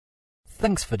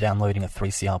Thanks for downloading a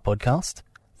 3CR podcast.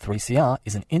 3CR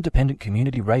is an independent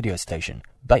community radio station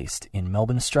based in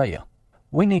Melbourne, Australia.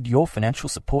 We need your financial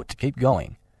support to keep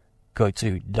going. Go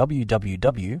to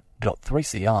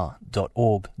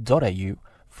www.3cr.org.au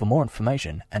for more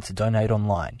information and to donate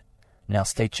online. Now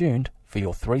stay tuned for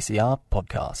your 3CR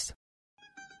podcast.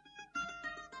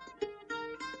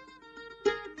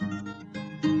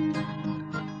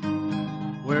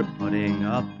 We're putting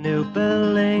up new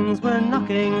buildings, we're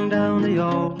knocking down the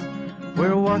old.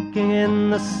 We're working in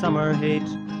the summer heat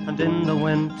and in the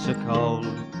winter cold.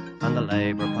 And the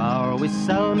labour power we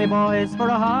sell, me boys, for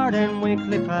a hard-earned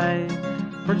weekly pay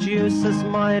produces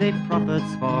mighty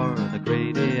profits for the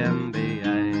greedy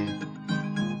MBA.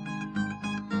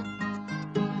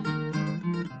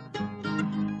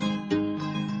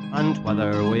 And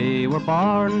whether we were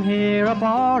born here or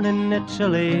born in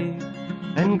Italy,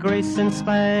 in Greece, in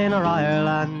Spain or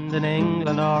Ireland, in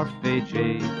England or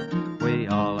Fiji, we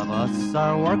all of us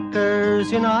are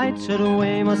workers, united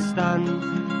we must stand,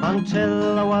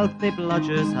 until the wealthy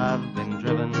bludgers have been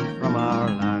driven from our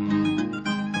land.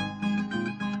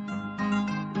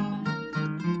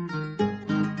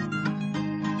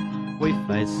 We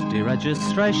faced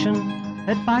deregistration,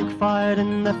 it backfired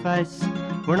in the face.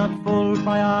 We're not fooled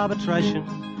by arbitration,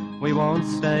 we won't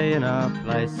stay in our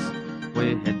place.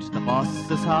 We hit the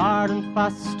bosses hard and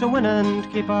fast to win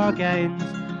and keep our gains,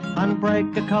 and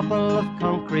break a couple of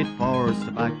concrete pours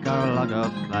to back our log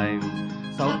of claims.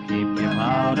 So keep your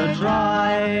powder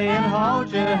dry and hold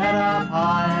your head up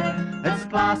high. It's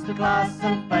class to class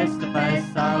and face to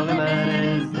face, our limit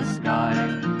is the sky.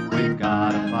 We've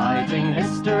got a fighting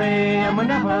history and we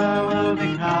never will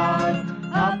be cowed.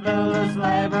 Our builders'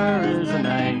 labour is a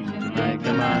name to make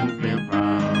a man feel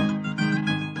proud.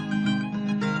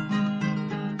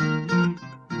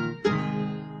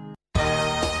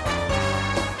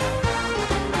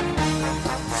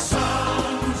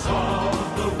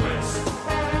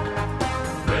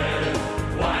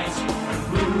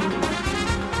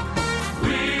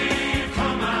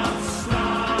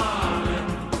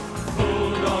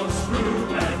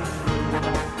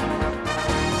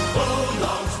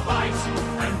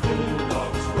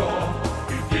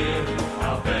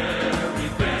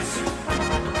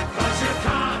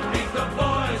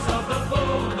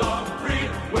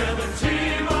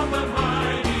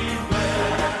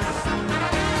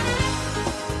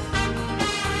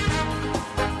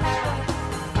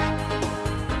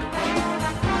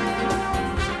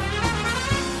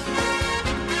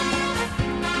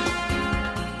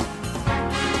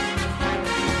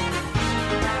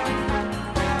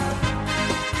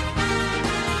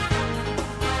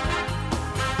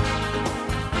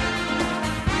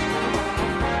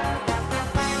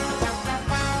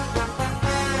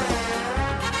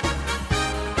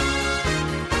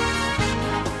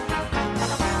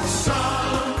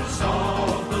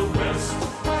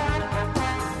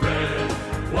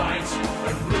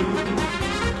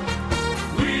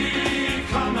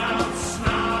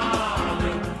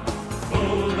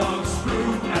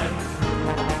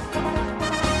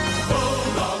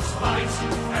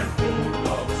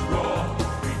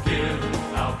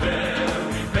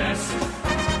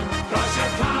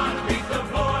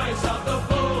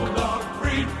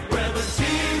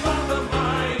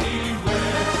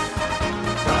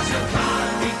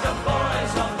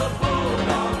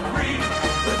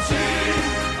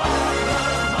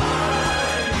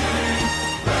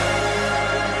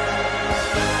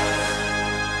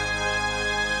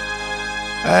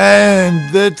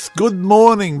 And it's good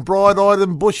morning, bright-eyed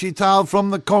and bushy-tailed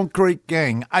from the Concrete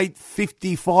Gang.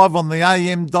 8:55 on the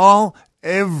AM dial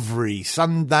every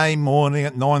Sunday morning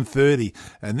at 9:30.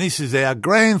 And this is our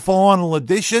grand final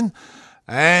edition.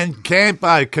 And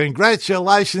Campo,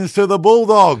 congratulations to the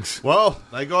Bulldogs. Well,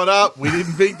 they got up. We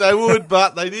didn't think they would,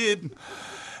 but they did.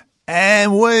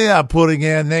 And we are putting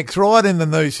our necks right in the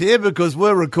noose here because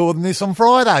we're recording this on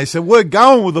Friday. So we're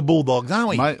going with the Bulldogs, aren't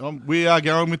we? Mate, we are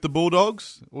going with the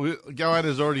Bulldogs.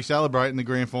 Goanna's already celebrating the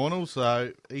grand final,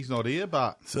 so he's not here.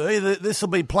 But see, this will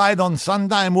be played on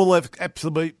Sunday and we'll have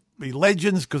absolutely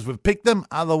legends because we've picked them.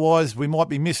 Otherwise, we might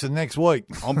be missing next week.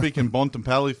 I'm picking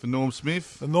Bontempelli for Norm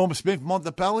Smith. The Norm Smith,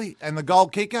 Montempelli, and the goal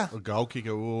kicker. The goal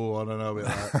kicker, I don't know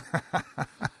about that.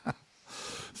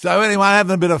 So anyway,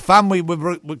 having a bit of fun. We've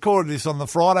recorded this on the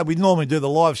Friday. We normally do the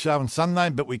live show on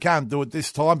Sunday, but we can't do it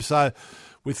this time. So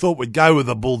we thought we'd go with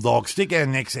the Bulldogs. Stick our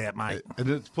necks out, mate. And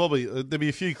it's probably, there'll be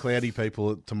a few cloudy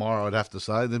people tomorrow, I'd have to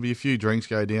say. There'll be a few drinks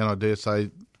go down, I dare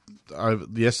say,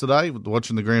 yesterday,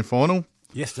 watching the grand final.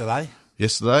 Yesterday?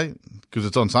 yesterday because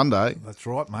it's on Sunday. That's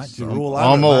right, mate. You're all over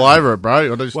I'm it, all mate. over it,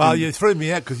 bro. Well, you threw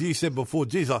me out because you said before,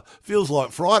 geez, it feels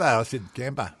like Friday. I said,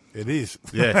 Camper, it is.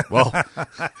 Yeah, well,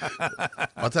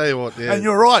 I'll tell you what. Yeah, And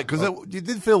you're right, because you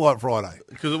did feel like Friday.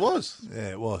 because it was.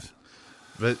 Yeah, it was.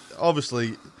 But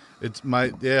obviously, it's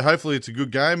mate. Yeah, hopefully it's a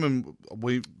good game, and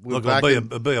we're Look, back.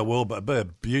 it'll be a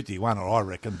beauty one, I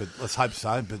reckon, but let's hope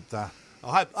so. But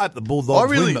I hope the Bulldogs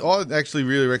win. But I actually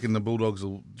really reckon the Bulldogs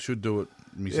should do it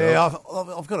myself.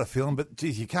 yeah, I've got a feeling, but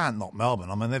geez, you can't knock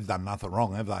Melbourne. I mean, they've done nothing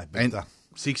wrong, have they? But, And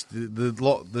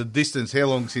the distance. How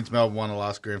long since Melbourne won the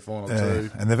last grand final?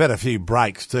 Too. and they've had a few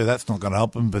breaks too. That's not going to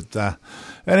help them. But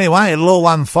anyway, it'll all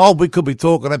unfold. We could be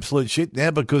talking absolute shit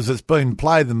now because it's been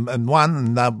played and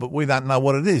won, but we don't know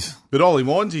what it is. But Ollie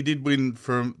Wines, he did win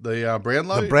from the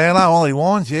Brownlow. The Brownlow, Ollie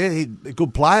Wines, yeah, he's a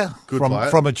good player.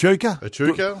 From Echuca.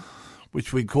 Echuca.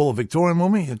 Which we call a Victorian,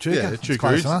 won't we? Echuca. Yeah, It's Echuca.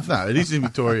 close enough. No, it is in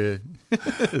Victoria.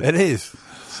 It is.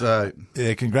 So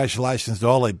Yeah, congratulations to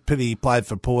Ollie. Pity he played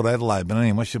for Port Adelaide, but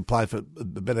anyway, should play for a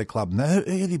better club. No, who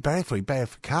did he barrack for? He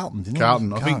barracked for Carlton, didn't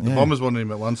Carlton. he? I think the yeah. Bombers wanted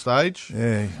him at one stage.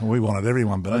 Yeah, we wanted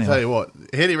everyone, but I'll anyway. tell you what.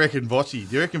 How do you reckon Vossi?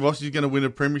 Do you reckon Vossi's going to win a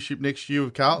premiership next year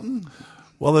with Carlton?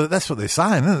 Well, that's what they're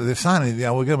saying, isn't it? They're saying, we're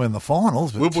going to be in the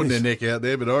finals. But We're putting geez. their neck out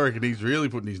there, but I reckon he's really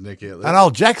putting his neck out there. And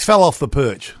old Jack's fell off the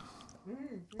perch.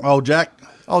 Old Jack.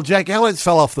 Old Jack Elliotts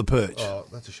fell off the perch. Oh,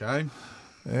 that's a shame.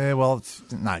 Yeah, well, it's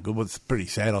no good. Well, it's pretty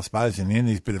sad, I suppose, in the end.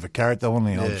 He's a bit of a character,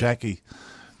 wasn't he? Old Yeah. Jack, he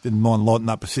didn't mind lighting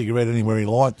up a cigarette anywhere he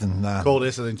liked. And Called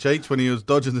Essendon cheats when he was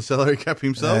dodging the salary cap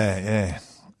himself. Yeah.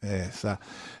 So,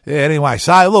 anyway,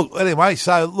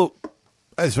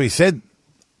 as we said,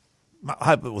 I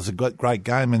hope it was a great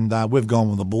game, and we've gone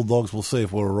with the Bulldogs. We'll see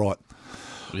if we're right.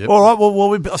 Yep. All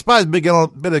right, I suppose we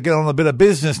better get on a bit of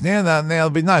business now. Now, there'll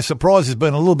be no surprise. There's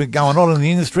been a little bit going on in the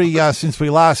industry since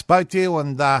we last spoke to you,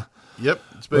 and Yep.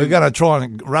 we're going to try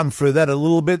and run through that a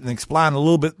little bit and explain a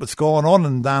little bit what's going on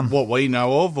and What we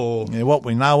know of, or what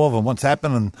we know of and what's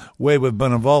happened and where we've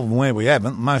been involved and where we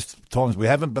haven't. Most times we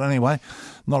haven't, but anyway,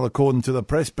 not according to the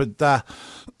press. But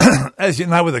as you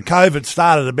know, with the COVID,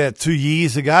 started about 2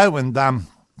 years ago, and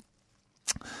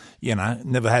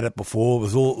never had it before.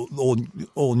 It was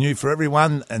all new for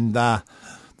everyone, and they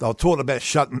were talking about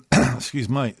shutting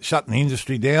the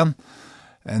industry down.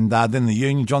 And then the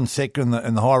union, John Secker, and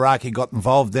the hierarchy got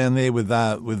involved down there with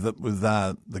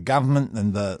the government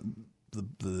and the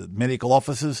medical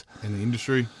officers in the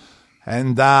industry.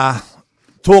 and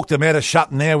talked them out of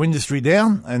shutting our industry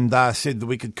down, and said that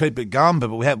we could keep it going, but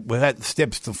we had the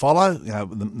steps to follow.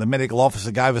 The medical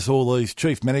officer gave us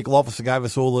chief medical officer gave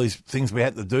us all these things we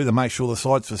had to do to make sure the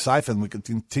sites were safe and we could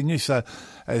continue. So,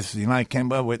 as you know,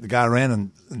 Kemba, we had to go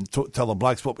around and tell the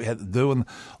blokes what we had to do, and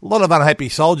a lot of unhappy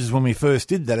soldiers when we first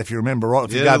did that, if you remember right.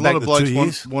 If you go a back lot of to blokes 2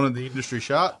 years. wanted the industry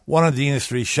shut. Wanted the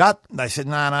industry shut. They said,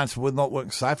 no, we're not working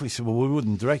safe. We said, well, we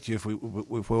wouldn't direct you if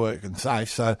we're working safe.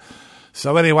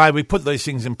 So anyway, we put these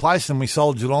things in place and we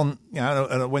soldiered on,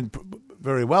 and it went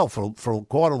very well for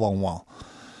quite a long while.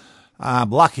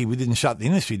 Lucky we didn't shut the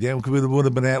industry down because we would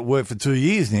have been out of work for 2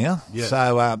 years now. Yeah.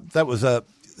 So that was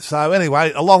so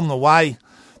anyway, along the way,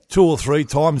 2 or 3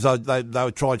 times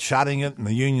they tried shutting it and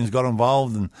the unions got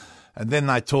involved and then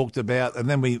they talked about, and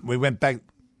then we went back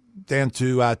down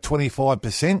to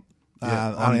 25%.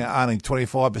 Only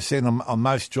 25% on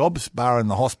most jobs, barring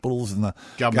the hospitals and the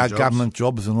government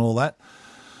jobs and all that.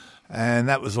 And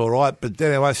that was all right. But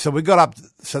anyway, so we got up.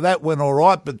 So that went all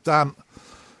right. But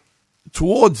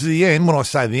towards the end, when I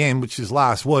say the end, which is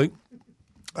last week,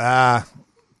 we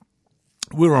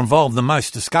were involved in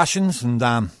most discussions. And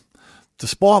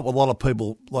despite what a lot of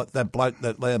people, like that bloke,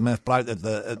 that loudmouth bloke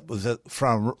that was at the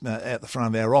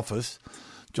front of our office,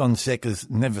 John Seckers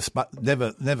never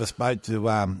spoke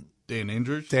to Dan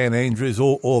Andrews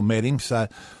or met him. So,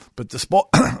 but despite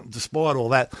all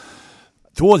that,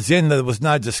 towards the end there was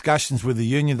no discussions with the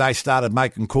union. They started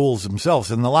making calls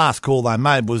themselves, and the last call they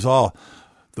made was,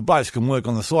 the blokes can work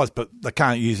on the sites, but they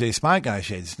can't use their smoko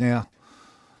sheds. Now,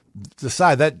 to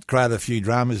say that created a few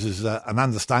dramas is an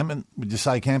understatement. Would you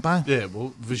say, Campo? Yeah,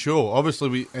 well, for sure.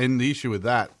 Obviously, and the issue with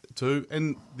that too,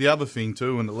 and the other thing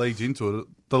too, and it leads into it,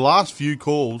 the last few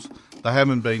calls, they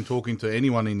haven't been talking to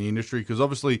anyone in the industry because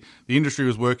obviously the industry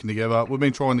was working together. We've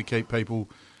been trying to keep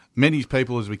many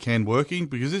people as we can working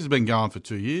because this has been going for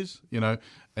 2 years,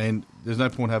 and there's no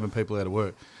point having people out of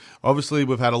work. Obviously,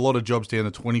 we've had a lot of jobs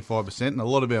down to 25%, and a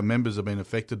lot of our members have been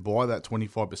affected by that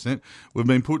 25%. We've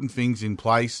been putting things in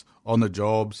place on the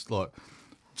jobs, like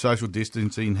social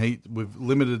distancing, heat. We've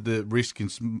limited the risk in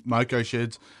smoko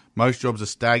sheds. Most jobs are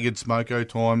staggered smoko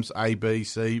times, A, B,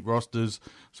 C, rosters,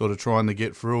 sort of trying to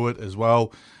get through it as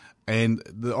well. And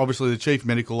obviously the chief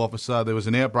medical officer, there was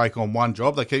an outbreak on one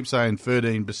job. They keep saying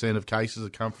 13% of cases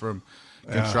have come from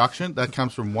construction. That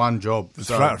comes from one job. It's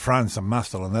So, throwing some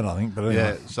mustard on that, I think. But anyway,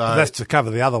 Yeah, so- but that's to cover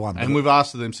the other one. and we've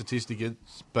asked for them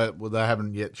statistics, but they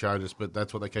haven't yet showed us. But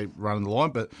that's what they keep running the line.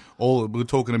 But all we're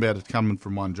talking about is coming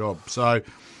from one job. So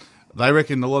they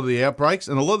reckon a lot of the outbreaks,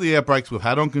 and a lot of the outbreaks we've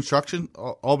had on construction,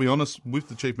 I'll be honest with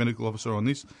the chief medical officer on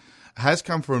this, has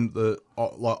come from the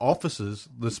like offices,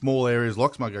 the small areas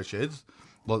like Smoko Sheds,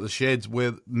 like the sheds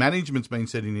where management's been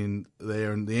sitting in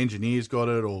there and the engineers got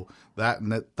it or that,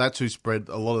 and that's who spread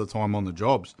a lot of the time on the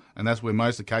jobs. And that's where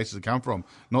most of the cases have come from,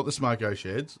 not the Smoko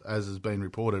Sheds, as has been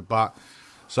reported. But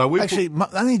so we Actually,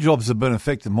 only jobs that have been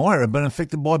affected in my area have been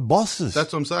affected by bosses.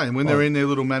 that's what I'm saying. When they're in their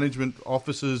little management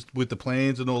offices with the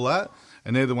plans and all that,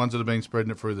 and they're the ones that have been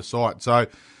spreading it through the site. So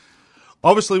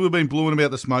obviously we've been bluing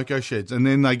about the Smoko Sheds, and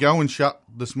then they go and shut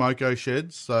the Smoko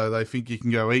Sheds, so they think you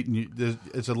can go eat, and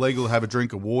it's illegal to have a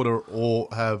drink of water or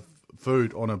have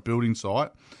food on a building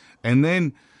site. And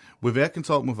then, without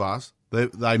consulting with us, they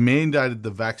mandated the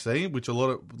vaccine, which a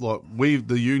lot of, like,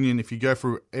 the union, if you go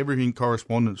through everything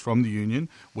correspondence from the union,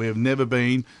 we have never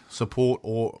been support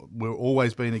or we've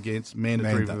always been against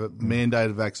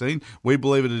mandated vaccine. We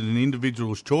believe it is an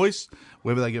individual's choice,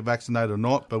 whether they get vaccinated or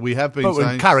not, but we have been but we're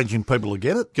saying, encouraging people to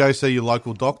get it. go see your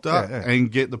local doctor Yeah.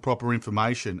 and get the proper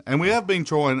information. And we have been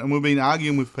trying, and we've been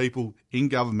arguing with people in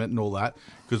government and all that,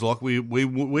 because like we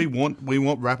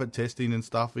want rapid testing and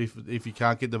stuff if you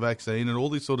can't get the vaccine and all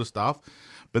this sort of stuff.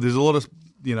 But there's a lot of,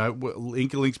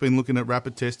 Inkerlink's been looking at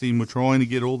rapid testing. We're trying to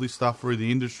get all this stuff through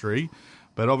the industry,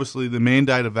 but obviously the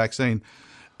mandated vaccine.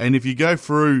 And if you go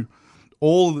through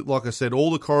like I said,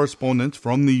 all the correspondence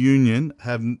from the union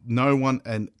have no one,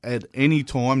 and at any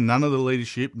time, none of the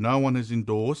leadership, no one has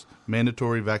endorsed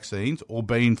mandatory vaccines or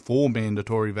been for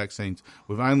mandatory vaccines.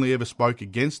 We've only ever spoke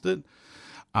against it.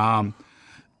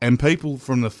 And people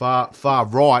from the far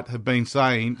right have been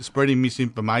spreading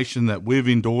misinformation that we've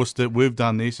endorsed it, we've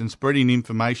done this, and spreading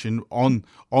information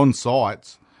on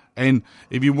sites. And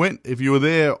if you were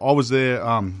there, I was there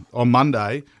on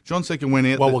Monday. John Second went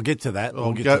out. Well, we'll get to that.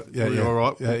 We'll get to, yeah. All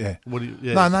right. Yeah.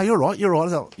 Yeah. No, you're right. You're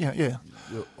right. Yeah.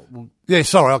 Yeah,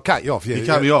 sorry, I'll cut you off. Yeah, You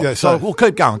cut me off. Yeah, so we'll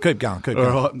keep going.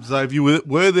 All right. So if you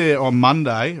were there on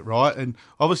Monday, right, and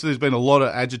obviously there's been a lot of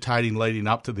agitating leading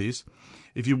up to this.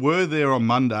 If you were there on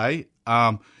Monday,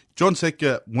 John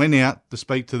Setka went out to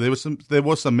speak to. There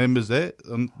was some members there.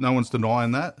 No one's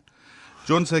denying that.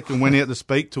 John Setka went out to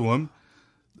speak to him.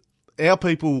 Our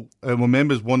people and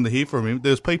members wanted to hear from him.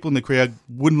 There was people in the crowd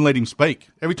wouldn't let him speak.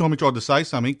 Every time he tried to say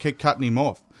something, kept cutting him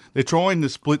off. They're trying to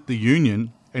split the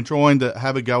union and trying to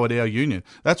have a go at our union.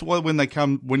 That's why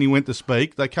when he went to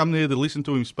speak, they come there to listen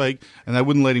to him speak, and they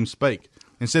wouldn't let him speak.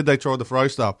 Instead, they tried to throw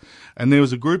stuff. And there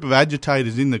was a group of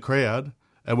agitators in the crowd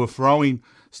and were throwing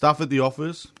stuff at the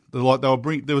office.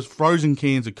 There was frozen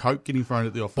cans of Coke getting thrown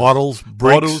at the office. Bottles,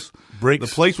 bricks.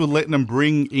 The police were letting them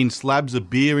bring in slabs of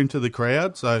beer into the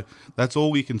crowd, so that's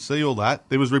all we can see, all that.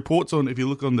 There was reports on, if you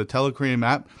look on the Telegram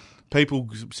app, people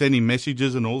sending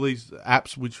messages and all these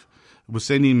apps which were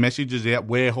sending messages out,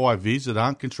 wear high vis that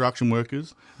aren't construction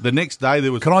workers. The next day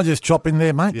there was... Can I just chop in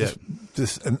there, mate? Yeah.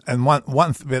 Just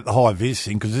one thing about the high vis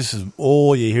thing, because this is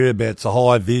all you hear about, it's a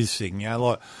high vis thing,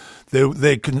 like...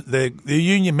 They're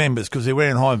union members because they're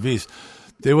wearing high vis.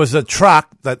 There was a truck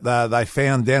that they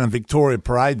found down in Victoria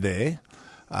Parade there,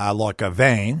 like a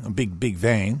van, a big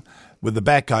van, with the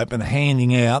back open,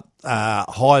 handing out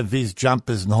high vis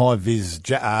jumpers and high vis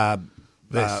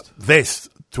vests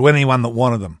to anyone that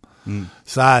wanted them.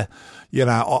 So, I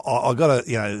got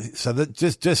to, so that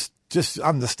just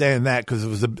understand that, because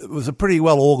it was a pretty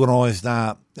well organised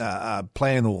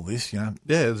plan, all this, Yeah,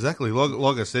 exactly.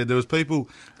 Like I said, there was people,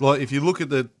 like, if you look at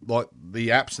the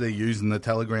apps they're using, the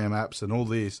Telegram apps and all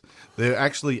this, they're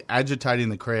actually agitating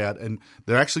the crowd, and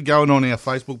they're actually going on our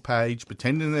Facebook page,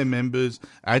 pretending they're members,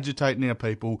 agitating our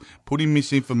people, putting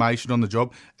misinformation on the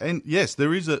job. And yes,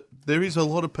 there is a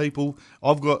lot of people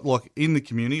I've got, like, in the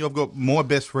community. I've got my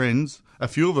best friends. A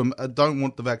few of them don't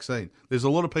want the vaccine. There's a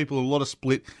lot of people, a lot of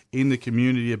split in the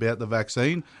community about the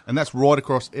vaccine, and that's right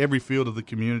across every field of the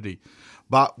community.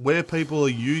 But where people are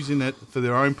using it for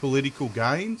their own political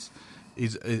gains,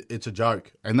 it's a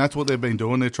joke. And that's what they've been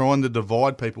doing. They're trying to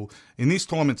divide people. In this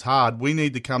time, it's hard. We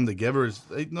need to come together as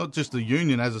not just a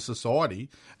union, as a society,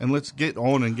 and let's get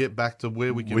on and get back to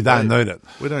where we can We don't need it.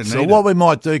 We don't need it. So what we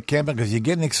might do, Campbell, because you're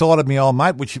getting excited, me old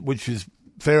mate, which is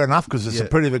fair enough, because it's a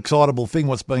pretty excitable thing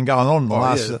what's been going on in the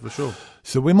last... Yeah, for sure.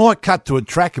 So we might cut to a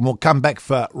track and we'll come back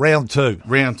for round two.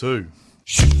 Round two.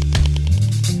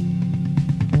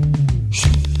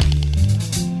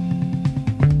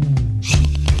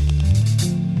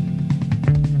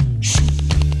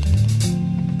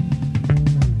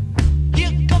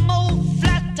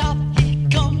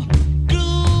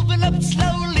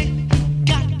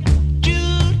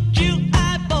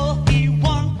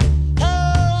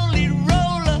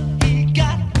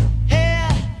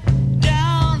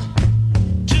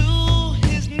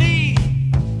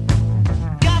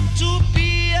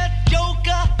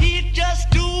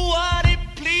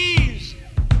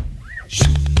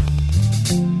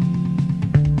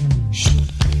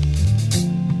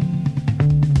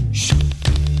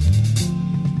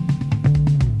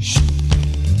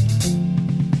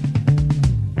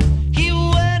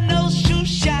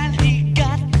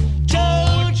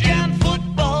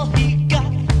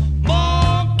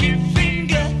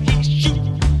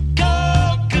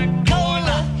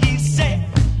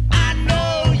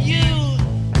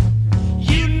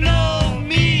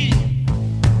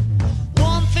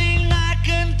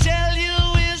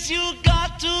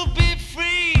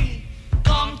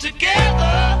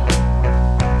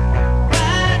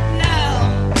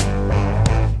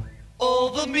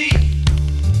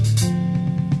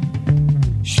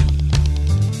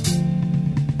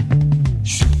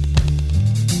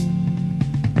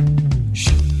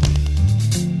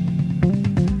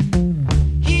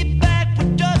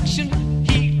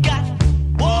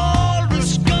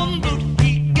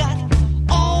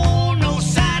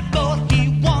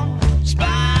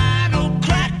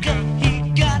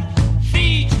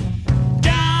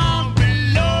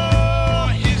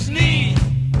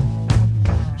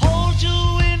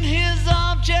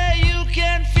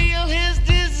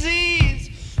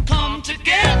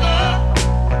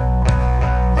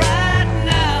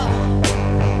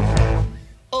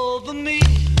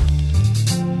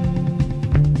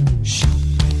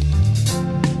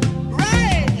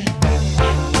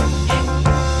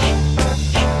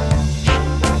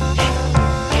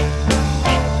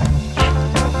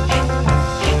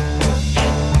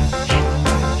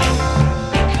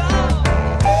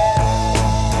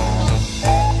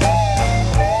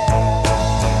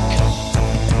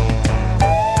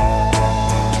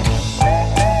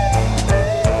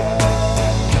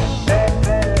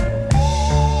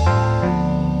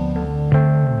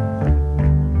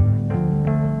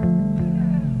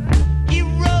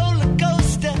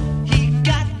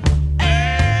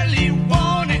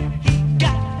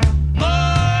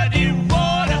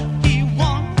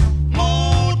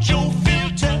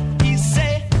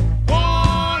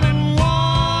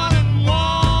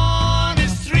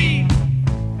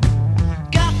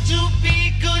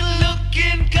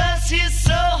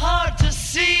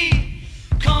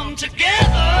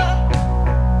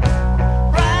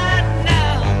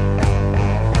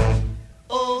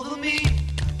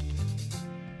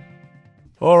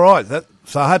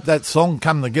 So I hope that song,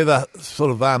 Come Together,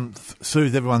 sort of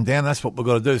soothes everyone down. That's what we've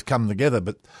got to do, is come together.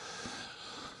 But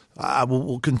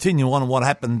we'll continue on what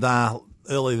happened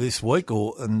early this week,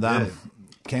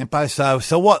 Campo.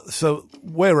 So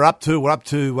where we're up to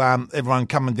everyone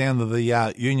coming down to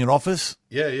the union office.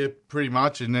 Yeah, pretty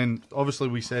much. And then obviously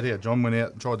we sat here. John went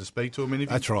out and tried to speak to him. And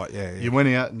That's right. Yeah. You went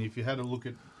out, and if you have a look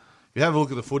at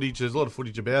the footage, there's a lot of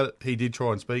footage about it. He did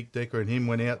try and speak. Decker and him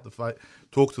went out to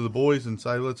talk to the boys and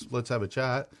say, let's have a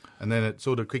chat. And then it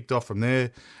sort of kicked off from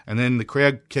there. And then the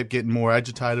crowd kept getting more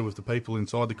agitated with the people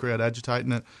inside the crowd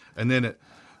agitating it. And then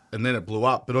it blew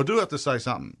up. But I do have to say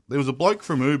something. There was a bloke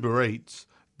from Uber Eats.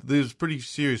 There's pretty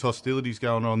serious hostilities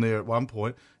going on there at one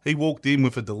point. He walked in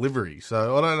with a delivery,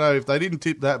 so I don't know if they didn't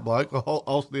tip that bloke.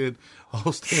 I'll stand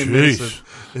there.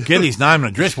 Get his name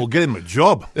and address. We'll get him a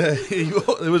job.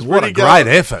 It was what a great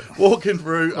effort. Walking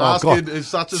through, asking is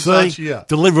such and such here.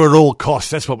 Deliver at all costs.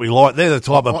 That's what we like. They're the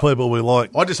type of people we like.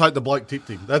 I just hope the bloke tipped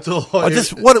him. That's all.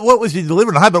 What was he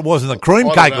delivering? I hope it wasn't a cream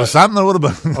cake or something. It would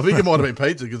have been. I think it might have been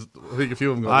pizza, because I think a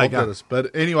few of them got looked at us.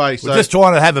 But anyway, we're just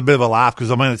trying to have a bit of a laugh, because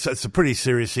I mean it's a pretty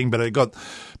serious thing, but it got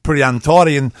pretty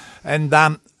untidy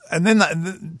and then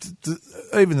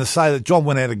even to say that John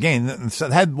went out again and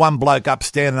had one bloke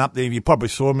standing up there. You probably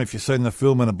saw him if you've seen the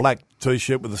film, in a black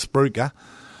T-shirt with a spruiker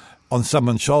on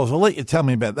someone's shoulders. I'll let you tell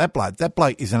me about that bloke. That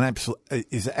bloke is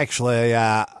actually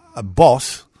a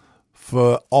boss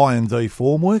for I&D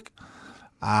Formwork.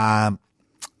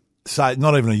 So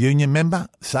not even a union member.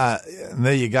 So and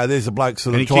there you go. There's a bloke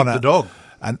sort of trying to... the dog.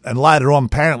 And later on,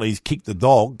 apparently, he's kicked the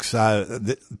dog. So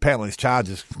apparently his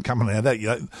charges coming out of that. You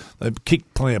know, they've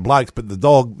kicked plenty of blokes, but the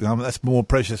dog, that's more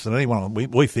precious than anyone,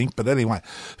 we think. But anyway.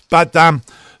 But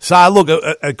so, look,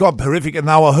 it got horrific, and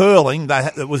they were hurling.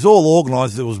 It was all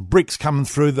organised. There was bricks coming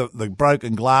through the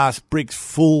broken glass, bricks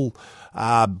full,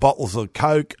 bottles of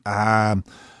Coke, there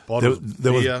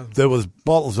was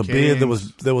bottles of beer.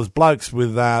 There was blokes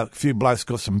with a few blokes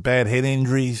got some bad head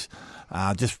injuries.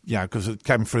 Because it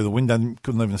came through the window and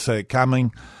couldn't even see it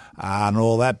coming, and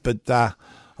all that. But I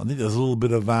think there's a little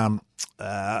bit of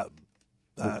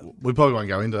we probably won't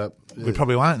go into that. We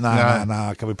probably won't.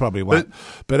 No, we probably won't.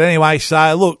 But anyway,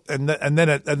 so look, and then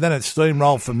it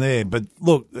steamrolled from there. But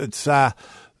look, it's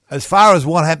as far as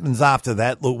what happens after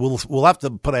that. Look, we'll have to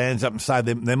put our hands up and say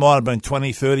there might have been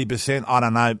 20-30%. I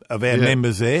don't know, of our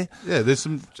members there. Yeah, there's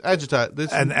some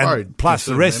agitators, and plus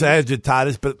the rest are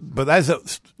agitators. But as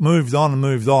it moved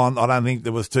on, I don't think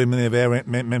there was too many of our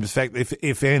members. In fact,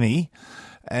 if any,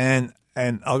 and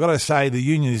I've got to say the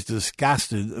union is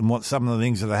disgusted in what some of the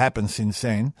things that have happened since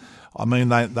then. I mean,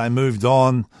 they moved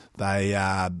on.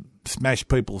 They smashed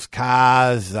people's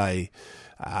cars. They.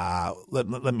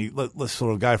 Let's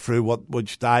sort of go through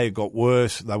which day it got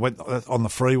worse. They went on the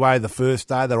freeway the first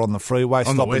day. They're on the freeway,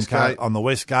 on the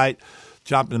West Gate,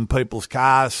 jumping in people's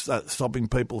cars, stopping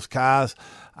people's cars.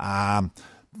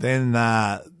 Then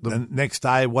the next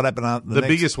day, what happened? The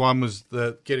biggest one was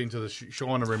getting to the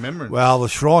Shrine of Remembrance. Well, the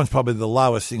Shrine's probably the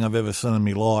lowest thing I've ever seen in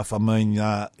my life. I mean,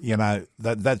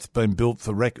 that's been built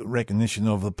for recognition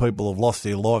of the people who've lost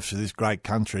their lives to this great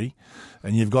country.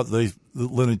 And you've got these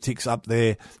lunatics up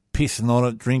there pissing on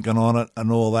it, drinking on it,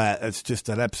 and all that. It's just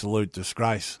an absolute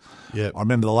disgrace. Yep. I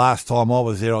remember the last time I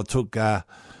was there, I took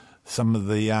some of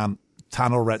the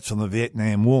tunnel rats from the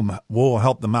Vietnam War,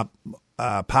 helped them up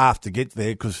path to get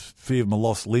there because a few of them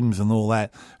lost limbs and all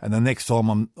that. And the next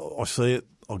time I see it,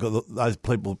 I've got those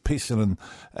people pissing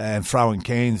and throwing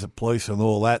cans at police and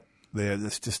all that.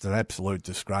 It's just an absolute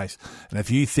disgrace. And if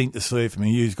you think the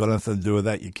CFMU's got anything to do with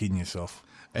that, you're kidding yourself.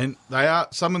 And they are,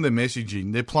 some of the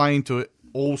messaging, they're playing to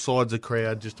all sides of the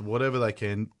crowd, just whatever they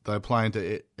can. They're playing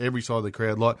to every side of the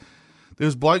crowd. Like,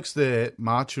 there's blokes there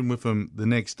marching with them the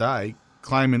next day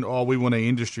claiming, we want our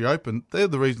industry open. They're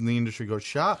the reason the industry got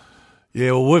shut.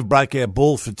 Yeah, well, we've broke our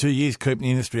balls for 2 years keeping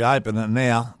the industry open, and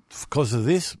now, because of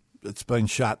this, it's been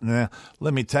shut. Now,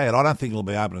 let me tell you, I don't think it'll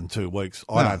be open in 2 weeks.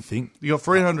 I don't think. You got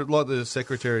 300, like the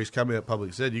Secretary's come out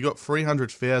publicly said, you got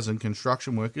 300,000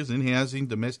 construction workers in housing,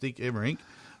 domestic, everything,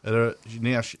 that are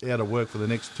now out of work for the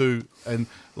next 2, and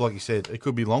like you said, it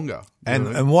could be longer.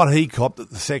 And what he copped,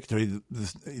 the Secretary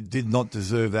did not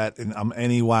deserve that in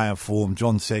any way or form.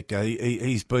 John Secker,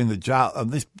 he's been the jail.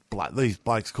 These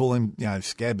blokes call him,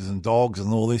 scabs and dogs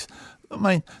and all this. I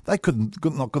mean, they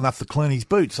not good enough to clean his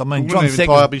boots. I mean, John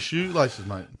Secker tie up his shoelaces,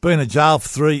 mate. Been in jail for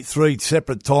three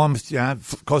separate times,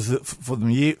 because of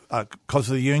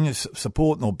the union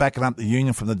supporting or backing up the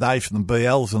union from the days from the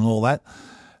BLs and all that,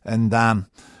 and done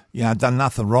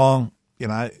nothing wrong.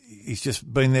 He's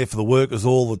just been there for the workers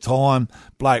all the time.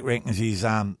 Blake reckons he's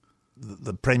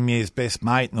the Premier's best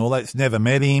mate and all that. It's never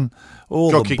met him.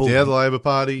 Got kicked out of the Labor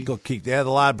Party. Got kicked out of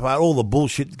the Labor Party. All the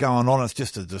bullshit going on. It's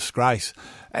just a disgrace.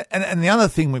 And the other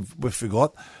thing we've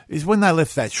forgot is when they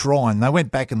left that shrine, they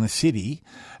went back in the city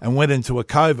and went into a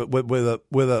covert where the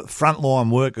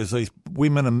frontline workers, these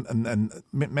women and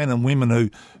men and women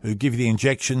who give you the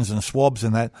injections and swabs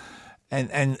and that,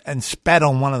 and spat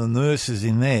on one of the nurses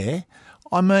in there.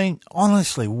 I mean,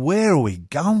 honestly, where are we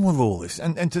going with all this?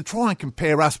 And to try and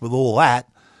compare us with all that,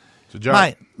 it's a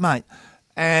joke. Mate,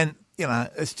 and you know,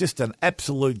 it's just an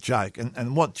absolute joke.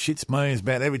 And what shits me is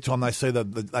about every time they see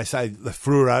they say the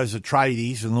Fruros are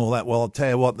tradies and all that. Well, I'll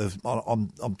tell you what,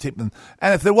 I'm tipping.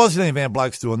 And if there was any of our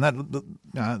blokes doing that, you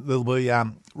know, there'll be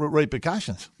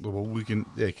repercussions. Well, we can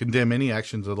condemn any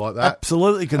actions like that.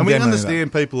 Absolutely condemn. And we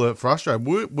understand people are frustrated.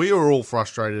 We are all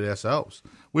frustrated ourselves.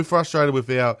 We're frustrated with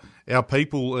our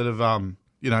people that have,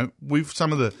 you know, with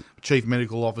some of the chief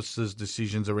medical officers'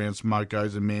 decisions around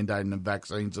smokos and mandating and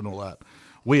vaccines and all that.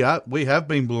 We have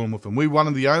been blown with them. We're one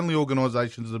of the only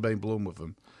organisations that have been blown with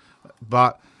them.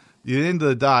 But at the end of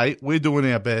the day, we're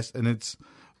doing our best, and it's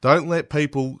don't let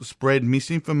people spread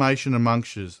misinformation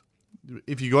amongst us.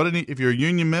 If you're a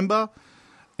union member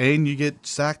and you get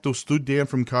sacked or stood down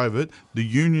from COVID, the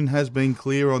union has been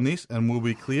clear on this and will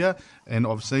be clear. And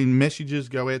I've seen messages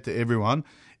go out to everyone.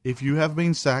 If you have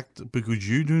been sacked because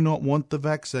you do not want the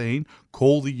vaccine,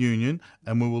 call the union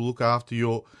and we will look after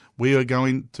your. We are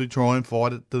going to try and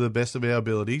fight it to the best of our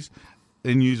abilities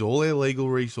and use all our legal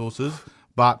resources.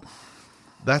 But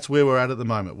that's where we're at the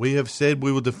moment. We have said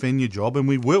we will defend your job and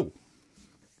we will.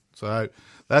 So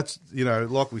that's, you know,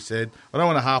 like we said, I don't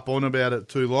want to harp on about it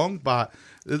too long, but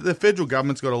the federal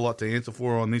government's got a lot to answer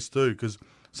for on this too, because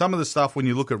some of the stuff, when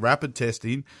you look at rapid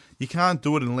testing, you can't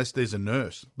do it unless there's a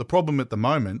nurse. The problem at the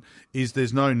moment is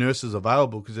there's no nurses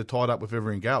available because they're tied up with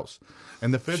everything else.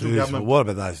 And the federal government... What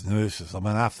about those nurses? I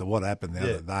mean, after what happened the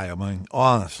other day, I mean,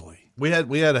 honestly. We had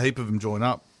a heap of them join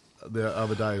up the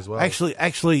other day as well. Actually,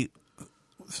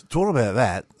 talk about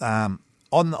that. On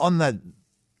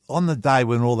the day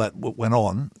when all that went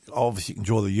on, obviously you can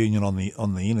draw the union on the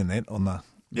internet,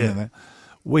 internet.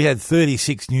 We had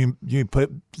 36 people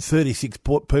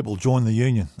join the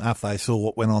union after they saw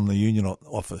what went on in the union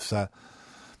office. So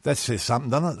that says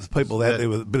something, doesn't it? There's people out there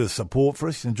with a bit of support for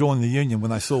us and joined the union when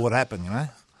they saw what happened, you know.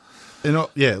 And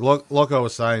like I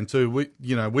was saying too, we've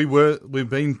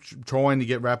been trying to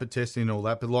get rapid testing and all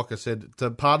that, but like I said, to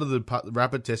part of the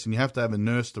rapid testing, you have to have a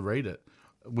nurse to read it.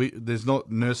 There's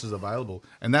not nurses available,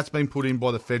 and that's been put in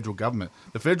by the federal government.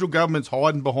 The federal government's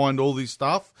hiding behind all this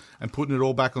stuff and putting it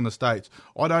all back on the states.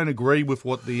 I don't agree with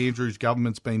what the Andrews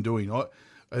government's been doing,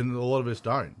 and a lot of us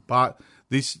don't. But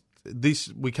this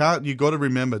we can't. You got to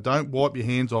remember, don't wipe your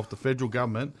hands off the federal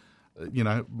government. You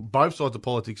know, both sides of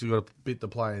politics have got a bit to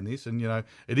play in this, and you know,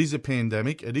 it is a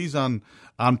pandemic. It is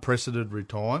unprecedented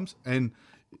times, and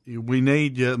we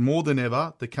need you more than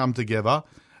ever to come together.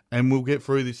 And we'll get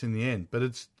through this in the end. But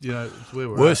it's, you know, it's where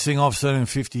we're at. Worst thing I've seen in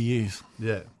 50 years.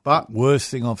 Yeah. But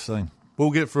worst thing I've seen.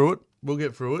 We'll get through it.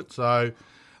 So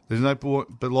there's no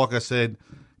point. But like I said,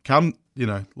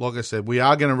 we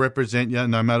are going to represent you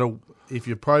no matter if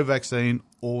you're pro-vaccine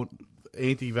or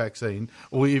anti-vaccine,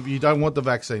 or if you don't want the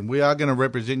vaccine. We are going to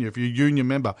represent you. If you're a union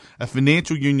member, a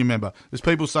financial union member. There's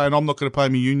people saying, I'm not going to pay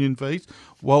my union fees.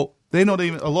 Well, they're not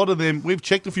even, a lot of them, we've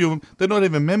checked a few of them, they're not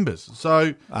even members.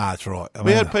 So that's right.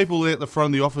 We had people at the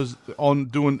front of the office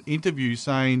doing interviews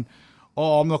saying,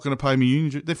 I'm not going to pay my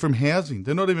union. They're from housing.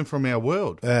 They're not even from our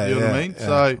world. You know what I mean?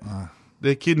 So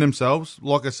they're kidding themselves.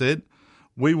 Like I said,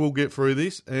 we will get through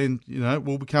this and, you know,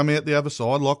 we'll come out the other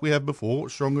side like we have before,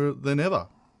 stronger than ever.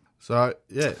 So,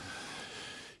 yeah.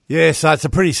 Yeah, so it's a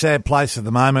pretty sad place at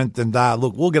the moment. And,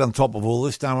 look, we'll get on top of all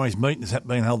this. Don't worry, meetings have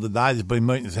been held today. There's been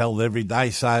meetings held every day.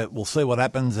 So we'll see what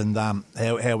happens and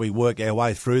how we work our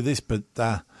way through this. But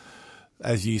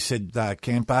as you said,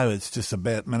 Campo, it's just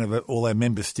about all our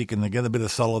members sticking together, a bit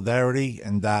of solidarity.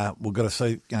 And we've got to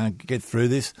see, get through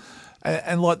this.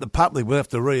 And like the public, we'll have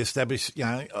to re-establish,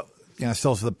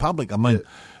 ourselves to the public. I mean... Yeah.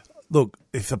 Look,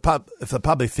 if the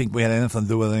public think we had anything to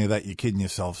do with any of that, you're kidding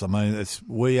yourselves. I mean, that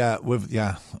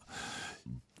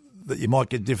you might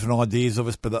get different ideas of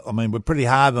us, but I mean, we're pretty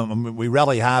hard. I mean, we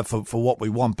rally hard for what we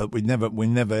want, but we never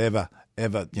ever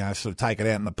sort of take it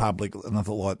out in the public or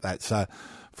nothing like that. So,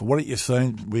 for what you've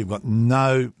seen, we've got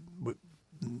no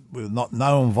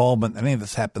involvement in any of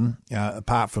this happened,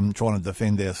 apart from trying to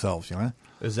defend ourselves.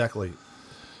 Exactly.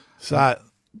 So.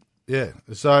 Yeah.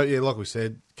 So like we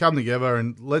said, come together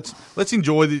and let's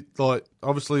enjoy the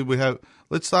obviously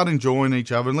let's start enjoying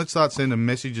each other and let's start sending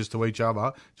messages to each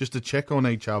other just to check on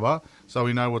each other so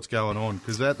we know what's going on,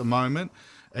 because at the moment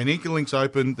And Inkerlink's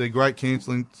open. They're great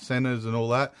counselling centres and all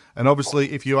that. And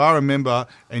obviously, if you are a member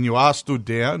and you are stood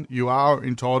down, you are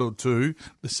entitled to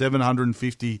the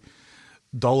 $750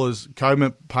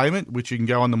 payment, which you can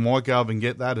go on the MyGov and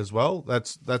get that as well.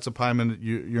 That's a payment that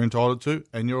you're entitled to,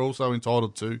 and you're also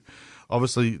entitled to,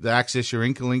 obviously, the access your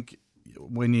Inkerlink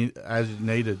as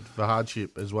needed for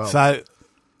hardship as well.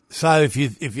 So if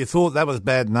you thought that was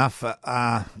bad enough,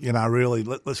 really,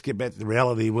 let's get back to the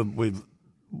reality. We've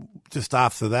just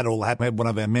after that all happened, we had one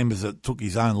of our members that took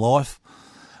his own life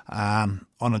on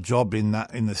a job in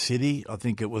the city. I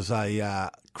think it was a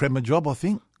Crema job.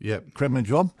 Yep. Crema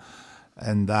job.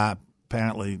 And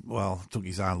apparently, took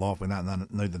his own life. We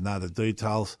don't need to know the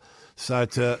details. So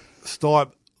to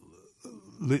Stipe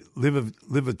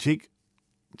Liverchick,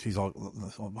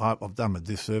 I've done him a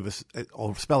disservice.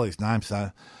 I'll spell his name,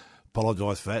 so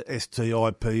apologise for that.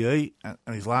 Stipe,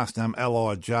 and his last name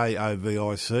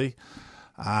Lijovic.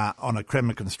 On a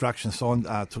Crema construction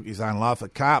site, took his own life.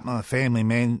 At Carlton, a family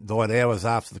man died hours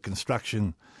after the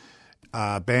construction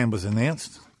ban was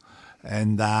announced.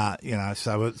 And,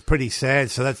 so it's pretty sad.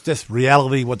 So that's just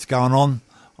reality, what's going on.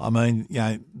 I mean,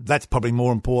 that's probably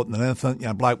more important than anything.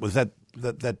 Bloke was that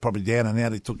probably down and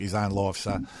out. He took his own life.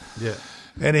 So, yeah.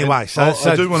 Anyway,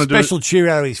 I do want to special cheer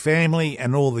out to his family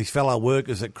and all his fellow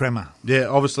workers at Crema. Yeah,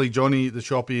 obviously Johnny, the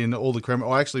shoppy, and all the Crema.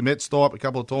 I actually met Stipe a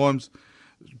couple of times.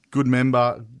 Good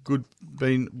member,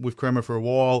 been with Crema for a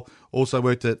while. Also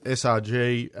worked at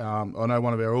SRG. I know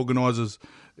one of our organisers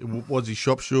was his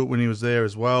shop steward when he was there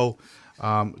as well.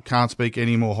 Can't speak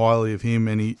any more highly of him.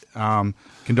 Any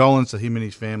condolence to him and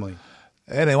his family.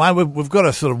 Anyway, we've got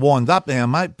to sort of wind up now,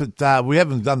 mate. But we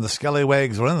haven't done the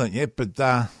scallywags or anything yet. But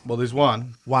there's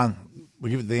one. We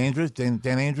give it to Andrews, Dan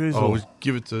Andrews. We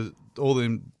give it to all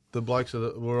the blokes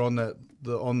that were on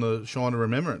on the Shine of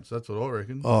Remembrance. That's what I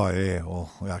reckon. Oh yeah,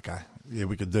 well, okay, yeah,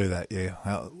 we could do that. Yeah,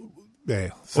 yeah.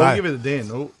 So we'll give it to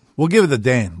Dan. We'll give it to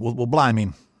Dan. We'll blame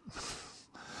him.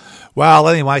 Well,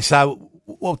 anyway, so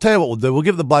we'll tell you what we'll do. We'll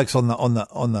give the blokes on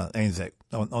the Anzac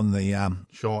on the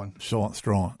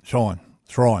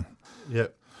Shrine.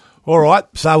 Yep. All right,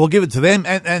 so we'll give it to them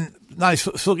and no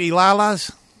Suki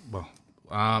Lalas.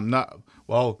 No.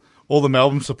 Well, all the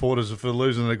Melbourne supporters are for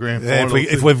losing the grand final.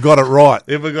 If we've got it right.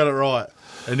 If we've got it right.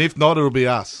 And if not, it'll be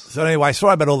us. So anyway,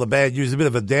 sorry about all the bad news. A bit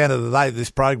of a downer today,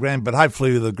 this program, but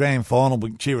hopefully the grand final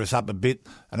will cheer us up a bit.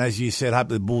 And as you said,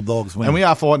 hopefully the Bulldogs win. And we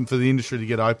are fighting for the industry to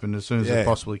get open as soon as they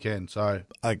possibly can. So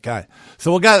okay.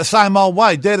 So we'll go the same old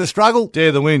way. Dare to struggle.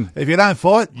 Dare to win. If you don't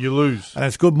fight, you lose. And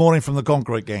it's good morning from the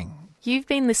Concrete Gang. You've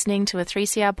been listening to a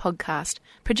 3CR podcast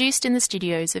produced in the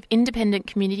studios of independent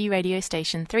community radio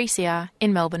station 3CR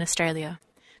in Melbourne, Australia.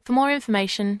 For more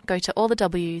information, go to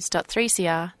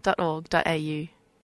allthews.3cr.org.au.